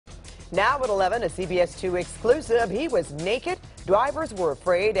Now at 11, a CBS2 exclusive. He was naked, drivers were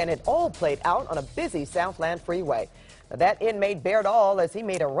afraid, and it all played out on a busy Southland freeway. Now, that inmate bared all as he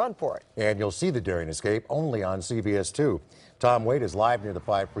made a run for it. And you'll see the daring escape only on CBS2. Tom Wade is live near the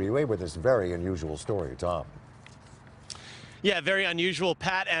 5 freeway with this very unusual story. Tom. Yeah, very unusual,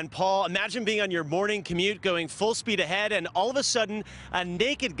 Pat and Paul. Imagine being on your morning commute going full speed ahead, and all of a sudden, a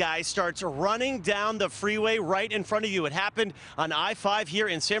naked guy starts running down the freeway right in front of you. It happened on I-5 here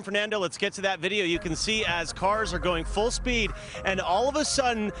in San Fernando. Let's get to that video. You can see as cars are going full speed, and all of a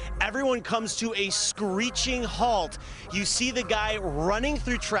sudden, everyone comes to a screeching halt. You see the guy running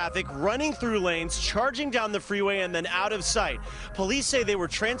through traffic, running through lanes, charging down the freeway, and then out of sight. Police say they were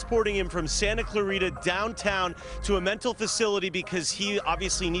transporting him from Santa Clarita downtown to a mental facility because he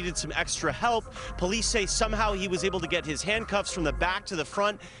obviously needed some extra help. Police say somehow he was able to get his handcuffs from the back to the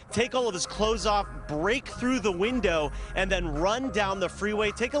front, take all of his clothes off, break through the window, and then run down the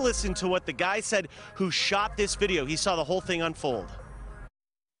freeway. Take a listen to what the guy said who shot this video. He saw the whole thing unfold.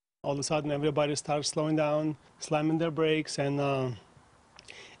 All of a sudden, everybody starts slowing down, slamming their brakes, and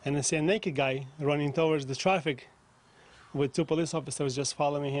I see a naked guy running towards the traffic with 2 police officers just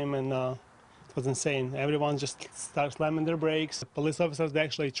following him, and it was insane. Everyone just started slamming their brakes. The police officers, they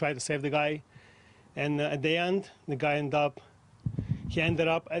actually tried to save the guy. And at the end, the guy ended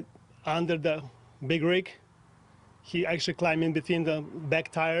up under the big rig. He actually climbed in between the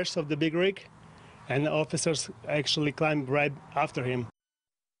back tires of the big rig, and the officers actually climbed right after him.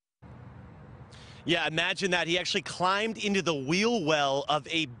 Yeah, imagine that. He actually climbed into the wheel well of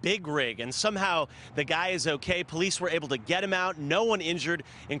a big rig, and somehow the guy is okay. Police were able to get him out. No one injured.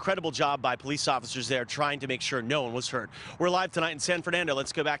 Incredible job by police officers there trying to make sure no one was hurt. We're live tonight in San Fernando.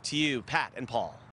 Let's go back to you, Pat and Paul.